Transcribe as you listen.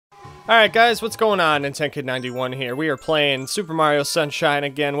Alright guys, what's going on? NintendoKid91 here. We are playing Super Mario Sunshine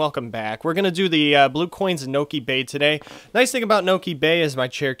again. Welcome back. We're gonna do the Blue Coins and Noki Bay today. Nice thing about Noki Bay, as my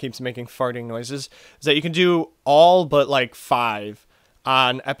chair keeps making farting noises, is that you can do all but like 5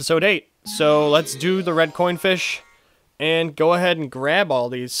 on episode 8. So let's do the red coin fish and go ahead and grab all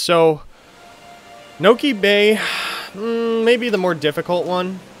these. So, Noki Bay, maybe the more difficult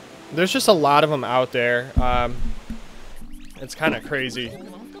one. There's just a lot of them out there. It's kind of crazy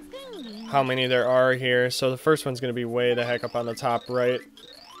how many there are here. So the first one's gonna be way the heck up on the top right.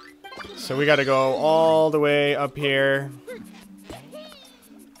 So we gotta go all the way up here.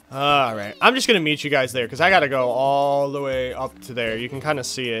 Alright, I'm just gonna meet you guys there because I gotta go all the way up to there. You can kind of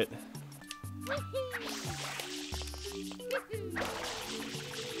see it.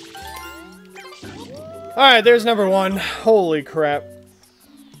 Alright, there's number 1. Holy crap.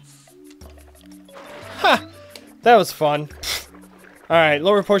 Ha! That was fun. Alright,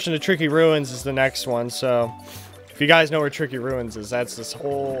 lower portion of Tricky Ruins is the next one, so if you guys know where Tricky Ruins is, that's this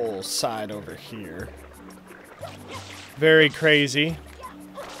whole side over here. Very crazy.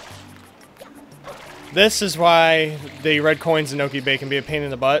 This is why the red coins in Noki Bay can be a pain in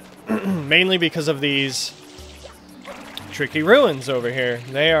the butt, mainly because of these Tricky Ruins over here.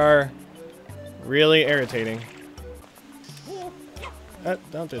 They are really irritating.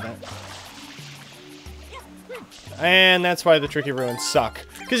 Don't do that. And that's why the Tricky Ruins suck.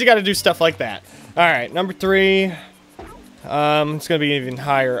 Because you gotta do stuff like that. Alright, number 3. It's gonna be even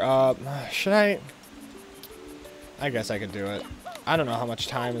higher up. Should I? I guess I could do it. I don't know how much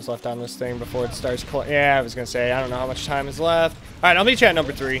time is left on this thing before it starts. Yeah, I was gonna say, I don't know how much time is left. Alright, I'll meet you at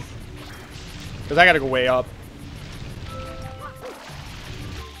number 3. Because I gotta go way up.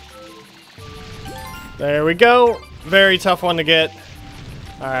 There we go. Very tough one to get.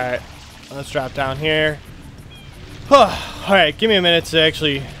 Alright, let's drop down here. Alright, give me a minute to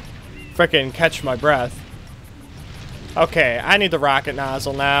actually frickin' catch my breath. Okay, I need the rocket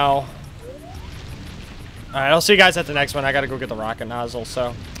nozzle now. Alright, I'll see you guys at the next one. I gotta go get the rocket nozzle,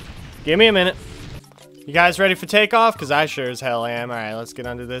 so give me a minute. You guys ready for takeoff? Because I sure as hell am. Alright, let's get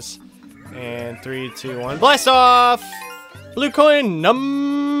under this. And 3, 2, 1. Blast off! Blue coin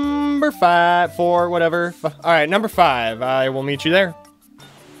number 5, 4, whatever. Alright, number 5. I will meet you there.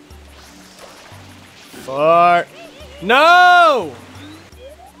 4. No!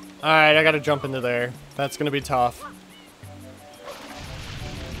 Alright, I gotta jump into there. That's gonna be tough.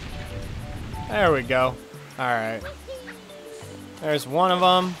 There we go. Alright. There's one of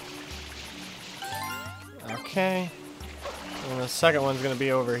them. Okay. And the second one's gonna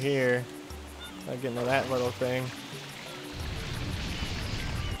be over here. I'll get into that little thing.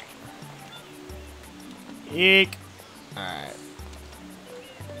 Eek. Alright.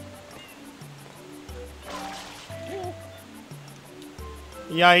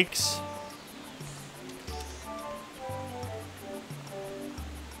 Yikes.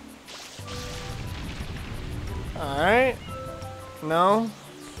 Alright. No.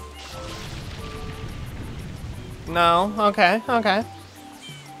 No. Okay. Okay.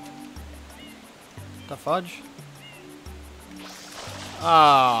 The fudge?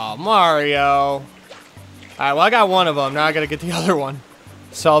 Oh, Mario. Alright, well, I got one of them. Now I gotta get the other one.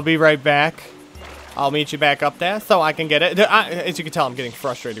 So I'll be right back. I'll meet you back up there so I can get it. As you can tell, I'm getting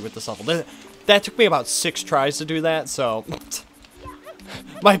frustrated with this level. That took me about 6 tries to do that, so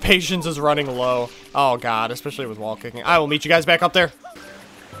my patience is running low. Oh god, especially with wall kicking. I will meet you guys back up there.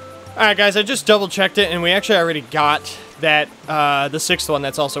 Alright guys, I just double checked it, and we actually already got that, the 6th one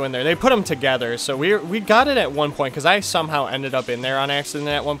that's also in there. They put them together, so we got it at one point, because I somehow ended up in there on accident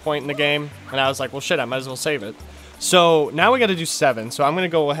at one point in the game, and I was like, well shit, I might as well save it. So now we gotta do 7, so I'm gonna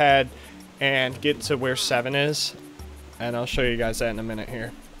go ahead and get to where 7 is, and I'll show you guys that in a minute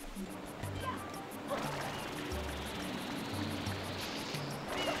here.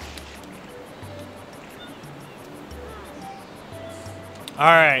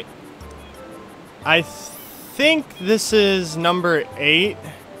 Alright. I think this is number 8,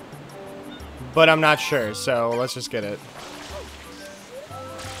 but I'm not sure, so let's just get it.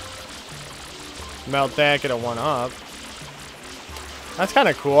 Melt that, get a 1-up. That's kind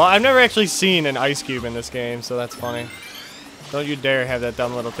of cool. I've never actually seen an ice cube in this game, so that's funny. Don't you dare have that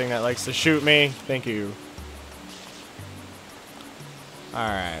dumb little thing that likes to shoot me. Thank you.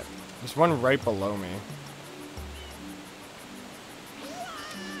 Alright. There's one right below me.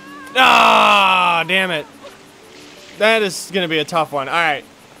 Ah, damn it. That is going to be a tough one. Alright.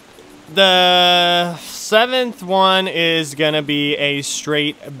 The 7th one is going to be a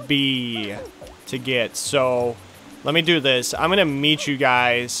straight B to get, so let me do this. I'm gonna meet you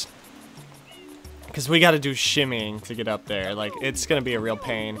guys because we gotta do shimmying to get up there. Like, it's gonna be a real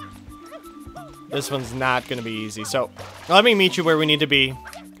pain. This one's not going to be easy. So, let me meet you where we need to be.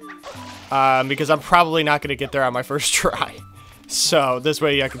 Because I'm probably not going to get there on my first try. So, this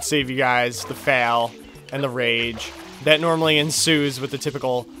way I can save you guys the fail and the rage that normally ensues with the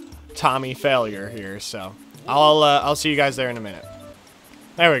typical Tommy failure here. So, I'll see you guys there in a minute.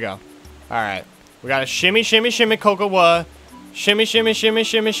 There we go. Alright. We got a shimmy, shimmy, shimmy, cocoa. Shimmy, shimmy, shimmy,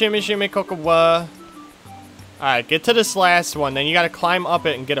 shimmy, shimmy, shimmy, cocoa. Alright, get to this last one. Then you got to climb up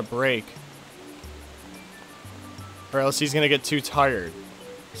it and get a break. Or else he's going to get too tired.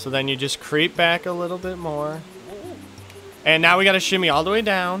 So then you just creep back a little bit more. And now we got to shimmy all the way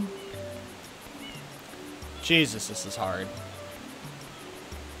down. Jesus, this is hard.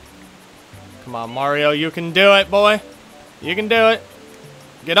 Come on, Mario. You can do it, boy. You can do it.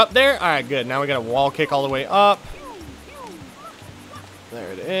 Get up there. All right, good. Now we got a wall kick all the way up.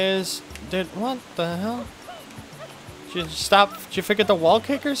 There it is. What the hell? Did you stop? Did you forget the wall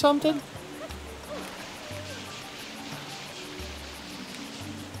kick or something?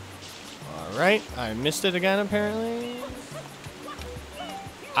 Alright, I missed it again apparently.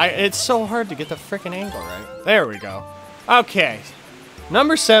 It's so hard to get the frickin' angle right. There we go. Okay.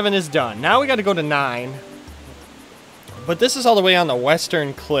 Number 7 is done. Now we gotta go to 9. But this is all the way on the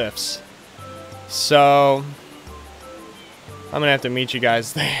western cliffs. So I'm gonna have to meet you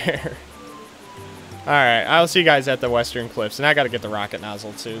guys there. Alright, I'll see you guys at the western cliffs. And I gotta get the rocket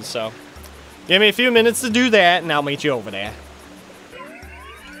nozzle too, so give me a few minutes to do that and I'll meet you over there.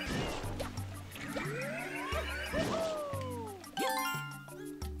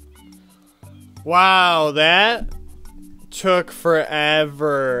 Wow, that took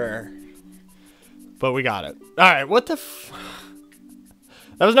forever. But we got it. Alright, what the f...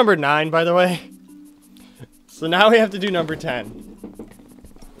 That was number 9, by the way. So now we have to do number 10.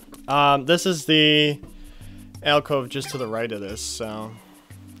 This is the alcove just to the right of this, so...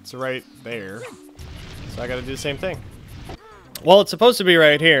 It's right there. So I gotta do the same thing. Well, it's supposed to be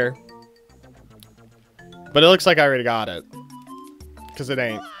right here. But it looks like I already got it. Because it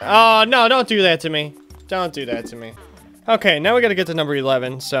ain't. Oh, no, don't do that to me. Don't do that to me. Okay, now we gotta get to number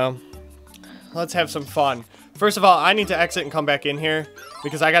 11, so let's have some fun. First of all, I need to exit and come back in here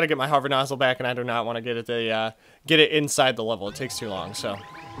because I gotta get my hover nozzle back and I do not want to get it inside the level. It takes too long, so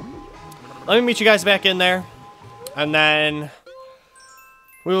let me meet you guys back in there and then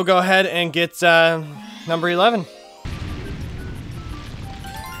we will go ahead and get number 11.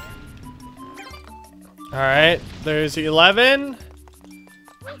 Alright, there's 11.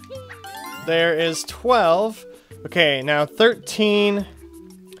 There is 12. Okay, now 13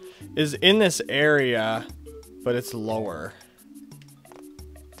 is in this area, but it's lower.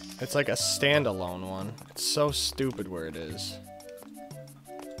 It's like a standalone one. It's so stupid where it is.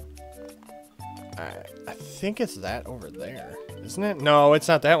 I think it's that over there, isn't it? No, it's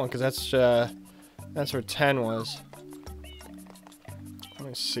not that one, because that's where 10 was. Let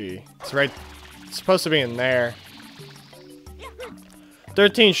me see. It's right... It's supposed to be in there.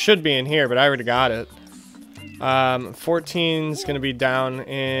 13 should be in here, but I already got it. 14's gonna be down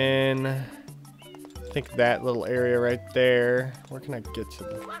in... I think that little area right there. Where can I get to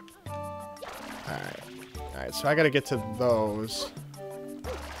them? Alright, so I gotta get to those.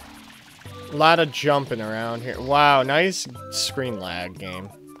 A lot of jumping around here. Wow, nice screen lag game.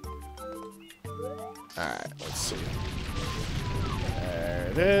 Alright, let's see. There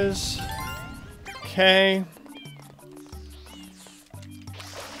it is. Okay.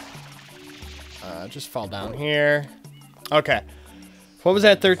 Just fall down here. Okay. What was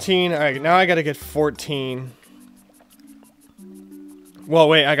that, 13? Alright, now I gotta get 14. Well,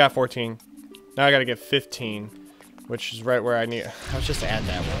 wait, I got 14. Now I gotta get 15, which is right where I need... I was just add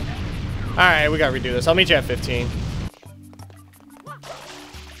that one. Alright, we gotta redo this. I'll meet you at 15.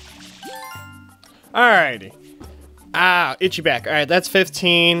 Alrighty. Ah, itchy back. Alright, that's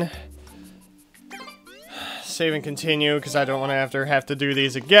 15. Save and continue, because I don't want to have to do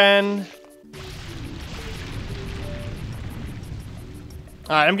these again.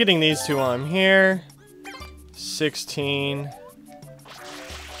 Alright, I'm getting these two on here. 16.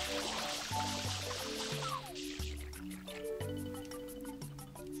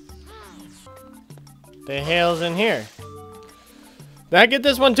 The hell's in here? Did I get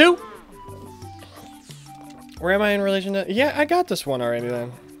this one too? Where am I in relation to... Yeah, I got this one already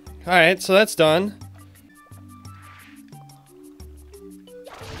then. Alright, so that's done.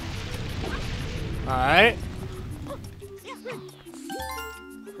 Alright.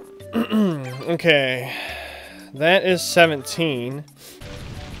 Okay. That is 17.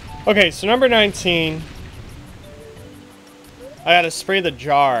 Okay, so number 19. I gotta spray the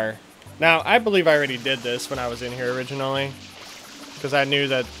jar. Now, I believe I already did this when I was in here originally. Because I knew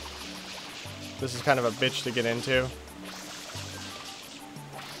that This is kind of a bitch to get into.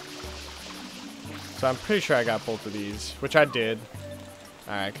 So I'm pretty sure I got both of these, which I did.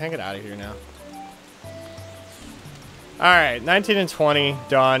 Alright, can I get out of here now? Alright, 19 and 20,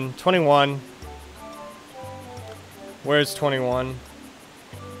 done. 21. Where's 21?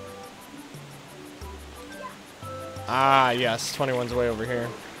 Ah, yes, 21's way over here.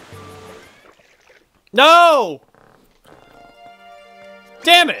 No!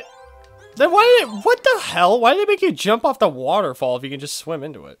 Damn it! Then why did it, what the hell? Why did it make you jump off the waterfall if you can just swim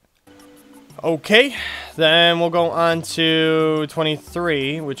into it? Okay, then we'll go on to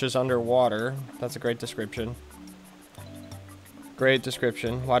 23, which is underwater. That's a great description. Great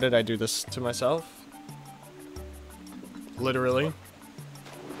description. Why did I do this to myself? Literally.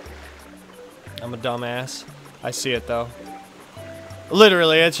 I'm a dumbass. I see it though.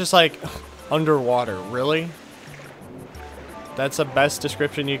 Literally, it's just like underwater. Really? That's the best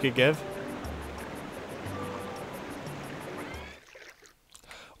description you could give?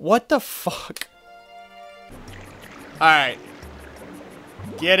 What the fuck? Alright.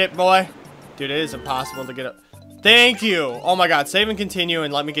 Get it, boy. Dude, it is impossible to get up. Thank you. Oh my god, save and continue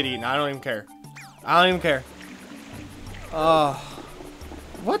and let me get eaten. I don't even care. I don't even care.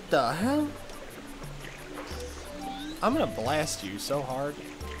 What the hell? I'm gonna blast you so hard.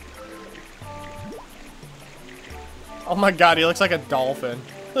 Oh my god, he looks like a dolphin.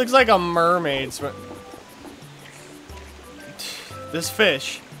 He looks like a mermaid. This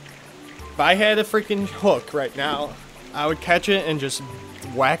fish, if I had a freaking hook right now, I would catch it and just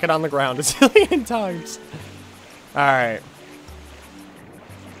whack it on the ground a zillion times. Alright.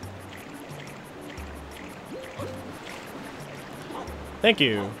 Thank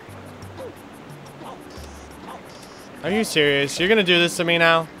you. Are you serious? You're gonna do this to me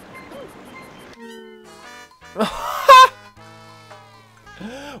now?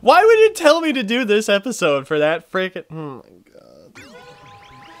 Why would you tell me to do this episode for that freaking... Oh my god.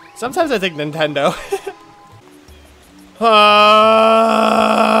 Sometimes I think Nintendo.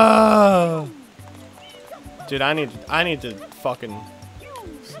 Dude, I need to fucking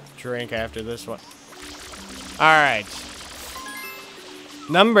drink after this one. Alright.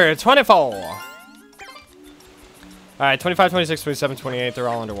 Number 24. Alright, 25, 26, 27, 28, they're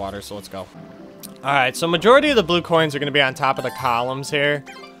all underwater, so let's go. Alright, so majority of the blue coins are going to be on top of the columns here.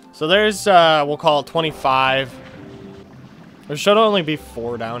 So there's, we'll call it 25. There should only be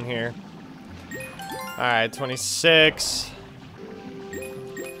 4 down here. Alright, 26.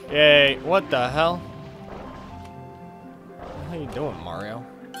 Yay, what the hell? What are you doing, Mario?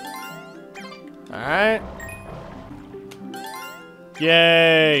 Alright.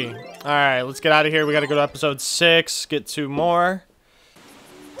 Yay. Alright, let's get out of here. We gotta go to episode 6, get 2 more.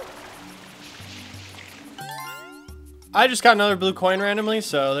 I just got another blue coin randomly,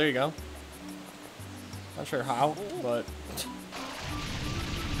 so there you go. Not sure how, but...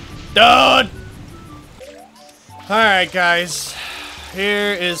 Dude! Alright, guys.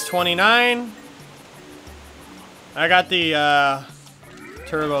 Here is 29. I got the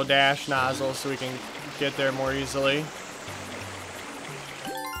turbo dash nozzle so we can get there more easily.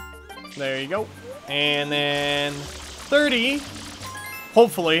 There you go. And then 30.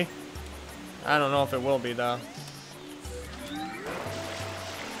 Hopefully. I don't know if it will be, though.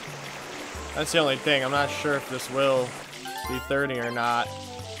 That's the only thing. I'm not sure if this will be 30 or not.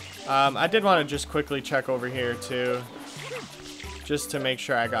 I did want to just quickly check over here, too. Just to make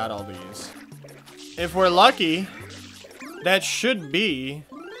sure I got all these. If we're lucky, that should be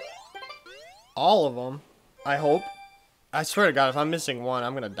all of them. I hope. I swear to God, if I'm missing one,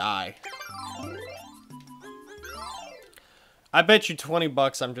 I'm gonna die. I bet you 20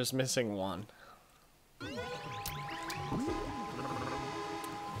 bucks I'm just missing one.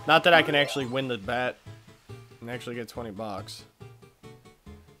 Not that I can actually win the bet and actually get 20 bucks.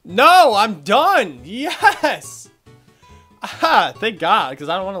 No, I'm done! Yes! Ah, thank God, because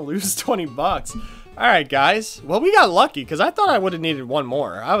I don't want to lose 20 bucks. Alright, guys. Well, we got lucky, because I thought I would have needed one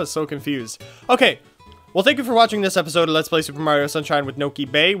more. I was so confused. Okay. Well, thank you for watching this episode of Let's Play Super Mario Sunshine with Noki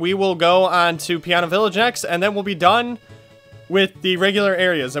Bay. We will go on to Piano Village next, and then we'll be done with the regular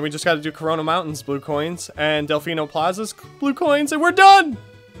areas. And we just got to do Corona Mountains blue coins and Delfino Plaza's blue coins, and we're done!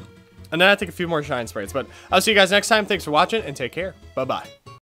 And then I think a few more shine sprites. But I'll see you guys next time. Thanks for watching, and take care. Bye-bye.